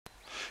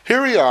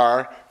Here we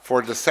are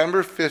for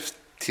December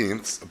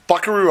 15th,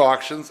 Buckaru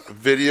Auctions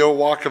video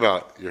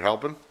walkabout. You're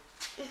helping?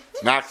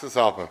 Max is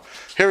helping.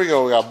 Here we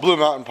go. We got Blue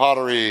Mountain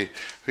pottery.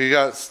 We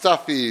got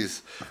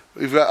stuffies.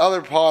 We've got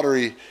other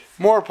pottery,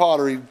 more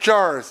pottery,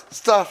 jars,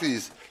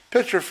 stuffies,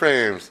 picture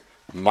frames,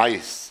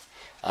 mice,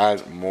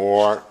 and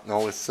more.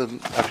 No, it's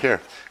up here.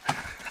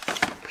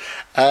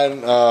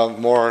 And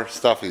more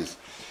stuffies.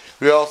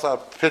 We also have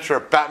a picture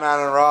of Batman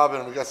and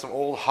Robin. We got some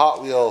old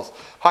Hot Wheels,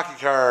 hockey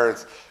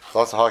cards.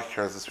 Lots of hockey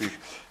cards this week.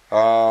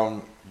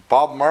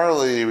 Bob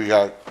Marley. We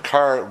got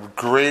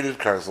graded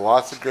cards.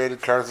 Lots of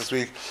graded cards this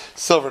week.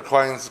 Silver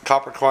coins,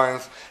 copper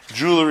coins,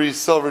 jewelry,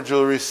 silver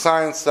jewelry,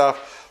 science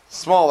stuff,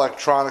 small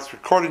electronics,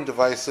 recording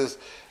devices,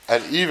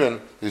 and even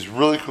these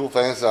really cool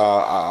things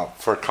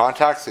for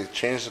contacts. They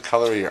change the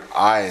color of your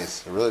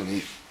eyes. They're really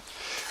neat.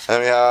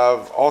 And we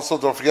have also,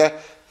 don't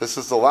forget, this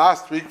is the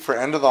last week for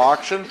end of the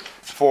auction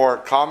for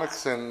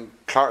comics and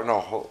cards.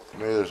 No,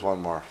 maybe there's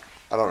one more.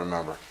 I don't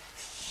remember.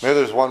 Maybe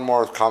there's one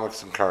more with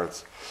comics and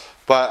cards.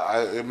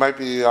 But it might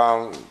be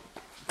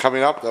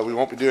coming up that we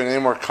won't be doing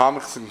any more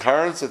comics and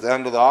cards at the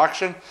end of the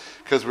auction,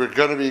 because we're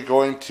going to be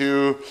going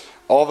to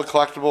all the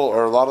collectible,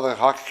 or a lot of the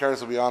hockey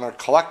cards will be on our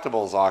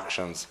collectibles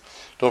auctions.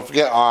 Don't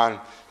forget, on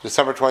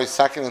December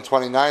 22nd and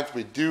 29th,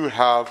 we do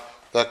have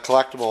the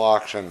collectible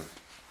auction.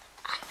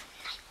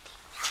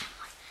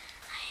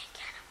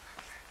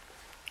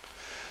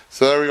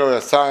 So there we go. We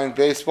have signed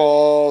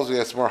baseballs. We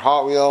have some more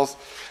Hot Wheels.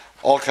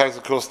 All kinds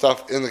of cool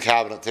stuff in the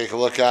cabinet. Take a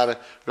look at it.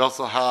 We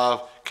also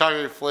have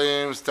Calgary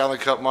Flames, Stanley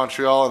Cup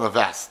Montreal, and a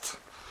vest.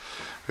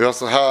 We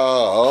also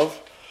have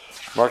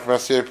Mark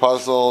Messier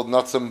puzzle,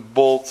 nuts and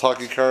bolts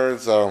hockey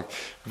cards,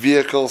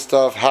 vehicle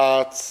stuff,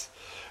 hats.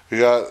 We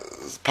got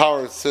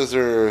powered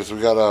scissors. We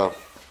got a,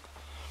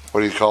 what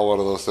do you call one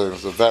of those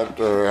things? A vent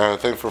or a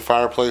thing for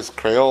fireplace,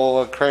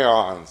 Crayola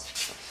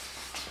crayons.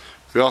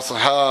 We also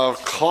have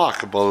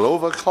clock, a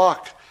Belova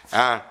clock,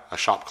 and a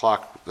shop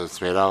clock that's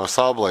made out of a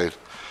saw blade.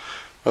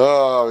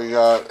 Oh, we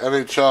got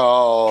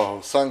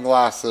NHL,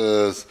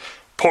 sunglasses,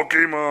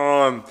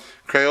 Pokemon,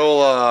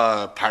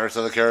 Crayola, Pirates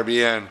of the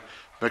Caribbean,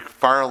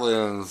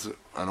 McFarlane's,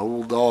 an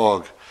old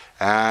dog,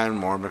 and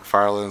more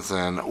McFarlane's,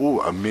 and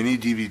a mini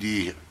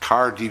DVD,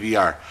 car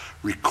DVR.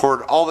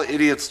 Record all the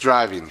idiots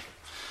driving.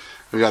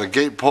 We got a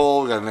gate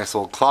pole, we got a nice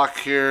old clock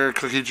here,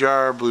 cookie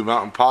jar, Blue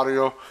Mountain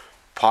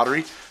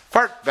pottery,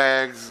 fart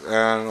bags,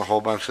 and a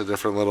whole bunch of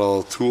different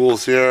little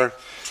tools here.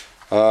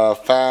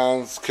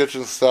 Fans,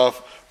 kitchen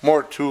stuff,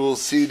 more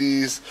tools,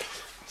 CDs,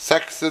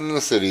 Sex and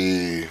the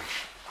City,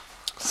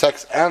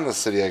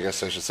 I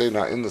guess I should say,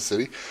 not in the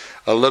city.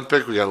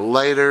 Olympic, we got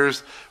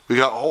lighters, we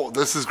got,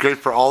 this is great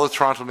for all the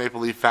Toronto Maple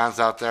Leaf fans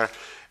out there.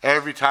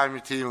 Every time your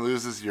team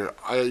loses, your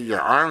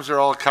arms are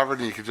all covered,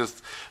 and you can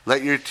just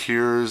let your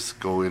tears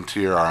go into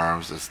your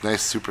arms. It's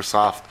nice, super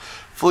soft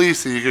fleece,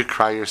 so you could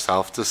cry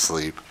yourself to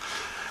sleep.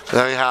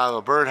 Then we have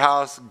a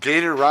birdhouse,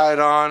 Gator Ride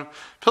On,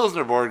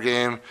 Pilsner board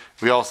game.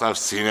 We also have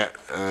Seen It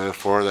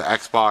for the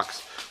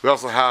Xbox. We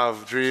also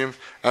have Dream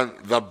and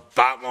the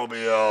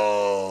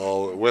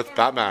Batmobile with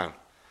Batman.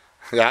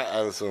 Yeah,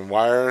 and some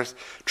wires.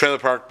 Trailer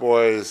Park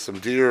Boys, some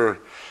deer.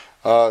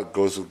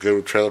 Goes good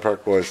with Trailer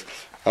Park Boys.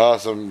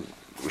 Some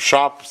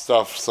shop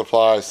stuff,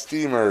 supplies,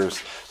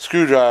 steamers,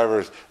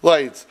 screwdrivers,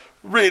 lights,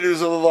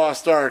 Raiders of the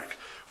Lost Ark.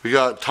 We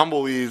got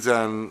tumbleweeds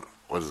and,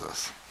 what is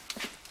this?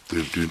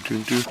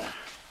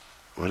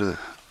 What is it?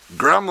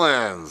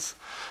 Gremlins.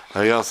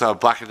 We also have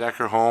Black &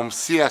 Decker Home,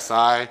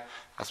 CSI.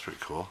 That's pretty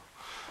cool.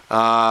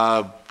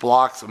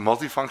 Blocks, a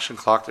multifunction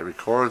clock that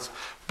records,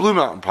 Blue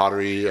Mountain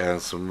pottery, and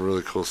some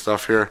really cool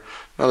stuff here.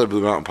 Another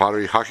Blue Mountain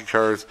pottery, hockey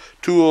cards,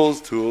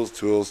 tools,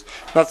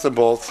 nuts and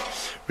bolts.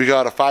 We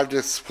got a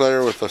 5-disc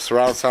player with a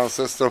surround sound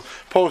system,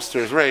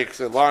 posters, rakes,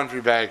 a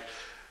laundry bag,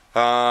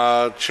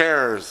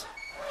 chairs,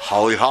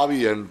 Holly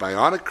Hobby, and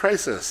Bionic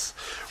Crisis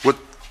with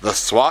the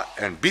SWAT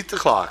and Beat the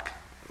Clock.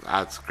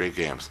 That's great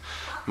games.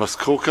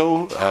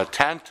 Muskoka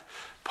tent,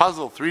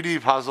 puzzle,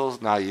 3D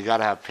puzzles. Now you got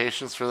to have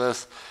patience for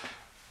this.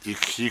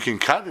 You can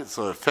cut it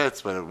so it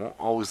fits, but it won't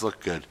always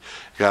look good.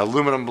 You got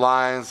aluminum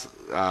blinds,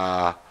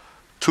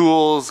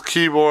 tools,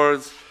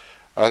 keyboards.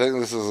 I think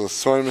this is a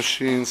sewing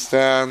machine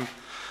stand.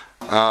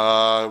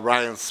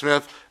 Ryan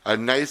Smith, a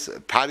nice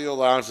patio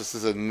lounge. This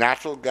is a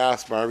natural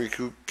gas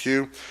barbecue.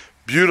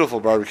 Beautiful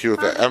barbecue with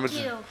the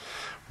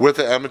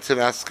Edmonton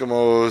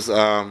Eskimos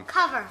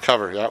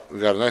cover. Yep, we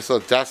got a nice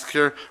little desk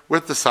here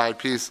with the side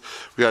piece.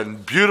 We got a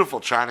beautiful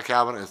china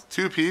cabinet. It's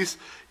 2-piece.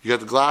 You got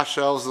the glass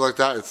shelves like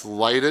that. It's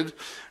lighted.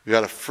 We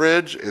got a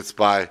fridge. It's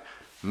by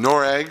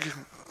Noreg.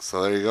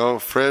 So there you go,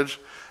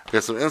 fridge. We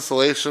got some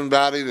insulation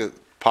batting that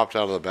popped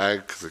out of the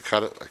bag because they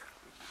cut it like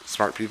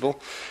smart people.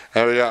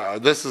 And we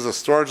got, this is a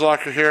storage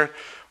locker here.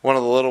 One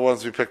of the little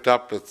ones we picked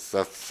up.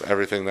 That's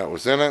everything that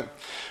was in it.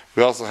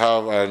 We also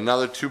have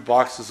another 2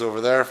 boxes over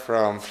there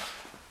from,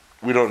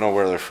 we don't know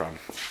where they're from.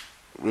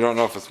 We don't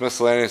know if it's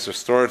miscellaneous or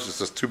storage. It's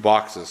just 2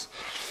 boxes.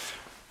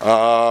 We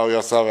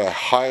also have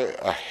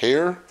a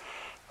hair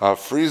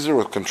freezer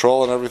with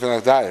control and everything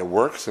like that. It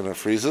works and it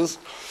freezes.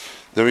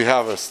 Then we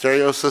have a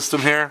stereo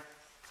system here.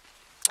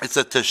 It's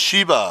a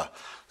Toshiba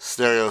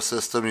stereo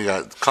system. You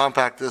got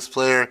compact disc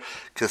player,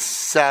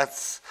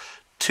 cassettes,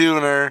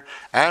 tuner,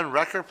 and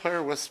record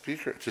player with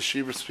speaker,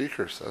 Toshiba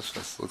speakers.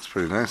 That looks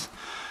pretty nice.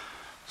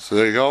 So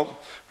there you go.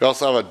 We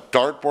also have a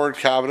dartboard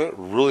cabinet,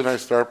 really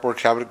nice dartboard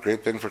cabinet,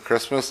 great thing for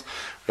Christmas.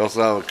 We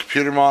also have a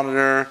computer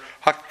monitor,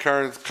 hockey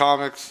cards,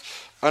 comics,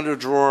 under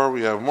drawer.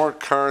 We have more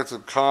cards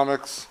and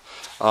comics,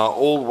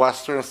 old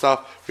western and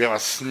stuff. We have a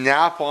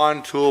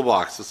snap-on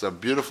toolbox. It's a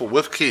beautiful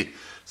with key,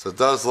 so it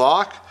does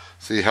lock.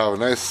 So you have a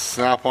nice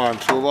snap-on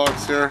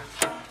toolbox here.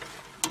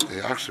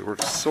 They actually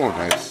work so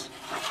nice.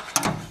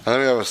 And then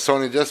we have a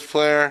Sony disc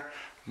player,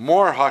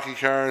 more hockey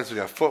cards. We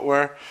got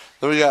footwear.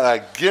 Then we got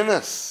a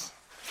Guinness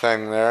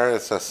thing there.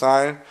 It's a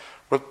sign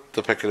with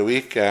the pick of the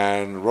week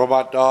and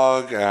robot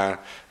dog and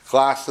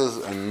glasses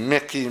and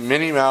Mickey,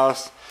 Minnie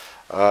Mouse,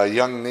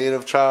 young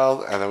native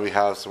child, and then we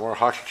have some more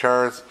hockey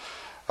cards.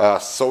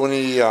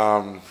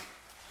 Sony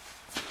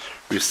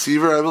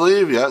receiver, I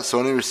believe. Yeah,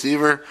 Sony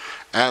receiver,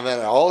 and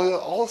then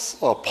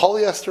also a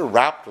polyester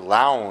wrapped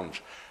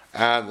lounge.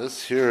 And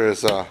this here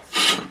is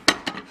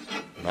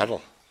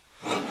metal.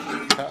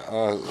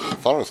 I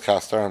thought it was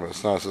cast iron, but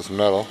it's not. It's just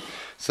metal. It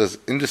says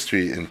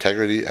Industry,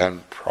 Integrity,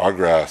 and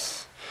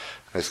Progress.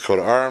 Nice coat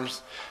of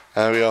arms.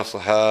 And we also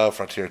have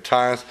Frontier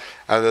Times.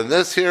 And then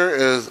this here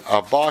is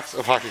a box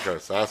of hockey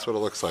cards. That's what it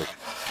looks like.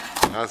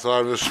 That's what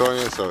I'm just showing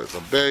you. So it's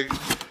a big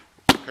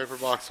paper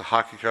box of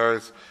hockey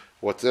cards.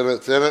 What's in it?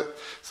 It's in it.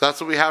 So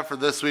that's what we have for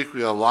this week.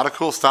 We have a lot of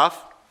cool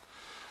stuff.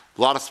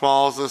 A lot of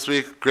smalls this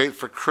week. Great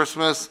for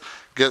Christmas.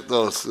 Get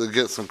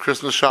some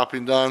Christmas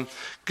shopping done.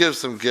 Give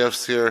some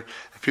gifts here.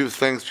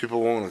 Things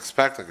people won't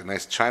expect, like a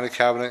nice china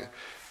cabinet.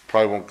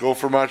 Probably won't go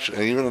for much,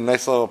 and even a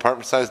nice little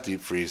apartment-sized deep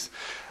freeze.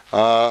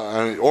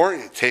 Or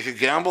take a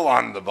gamble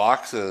on the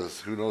boxes.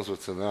 Who knows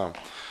what's in them?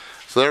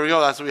 So there we go.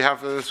 That's what we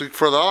have for this week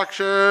for the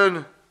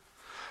auction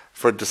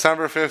for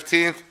December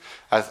 15th.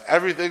 That's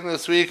everything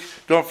this week.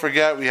 Don't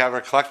forget, we have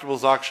our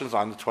collectibles auctions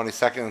on the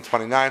 22nd and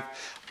 29th.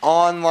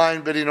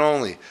 Online bidding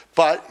only.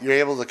 But you're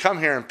able to come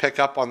here and pick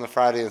up on the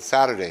Friday and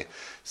Saturday.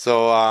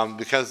 So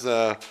because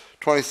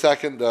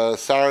 22nd,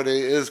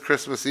 Saturday is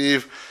Christmas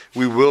Eve,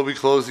 we will be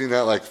closing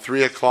at like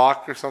 3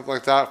 o'clock or something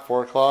like that,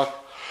 4 o'clock.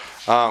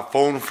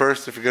 Phone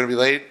first if you're going to be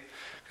late,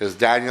 because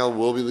Daniel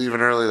will be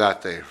leaving early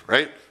that day,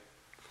 right?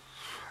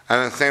 And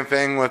then same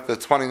thing with the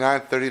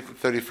 29th, 30th, and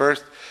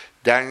 31st.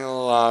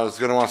 Daniel is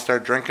going to want to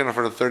start drinking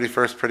for the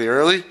 31st pretty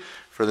early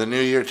for the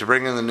new year, to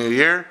bring in the new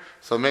year.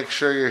 So make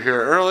sure you're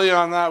here early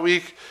on that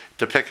week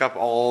to pick up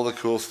all the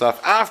cool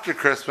stuff. After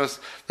Christmas,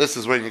 this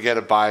is when you get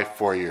to buy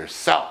for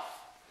yourself.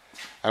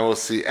 And we'll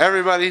see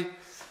everybody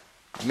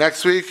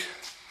next week.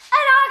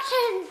 At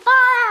auction.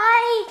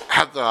 Bye.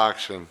 At the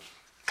auction.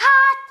 Cut.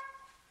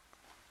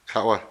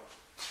 Cut what?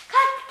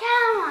 Cut the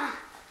camera.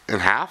 In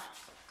half?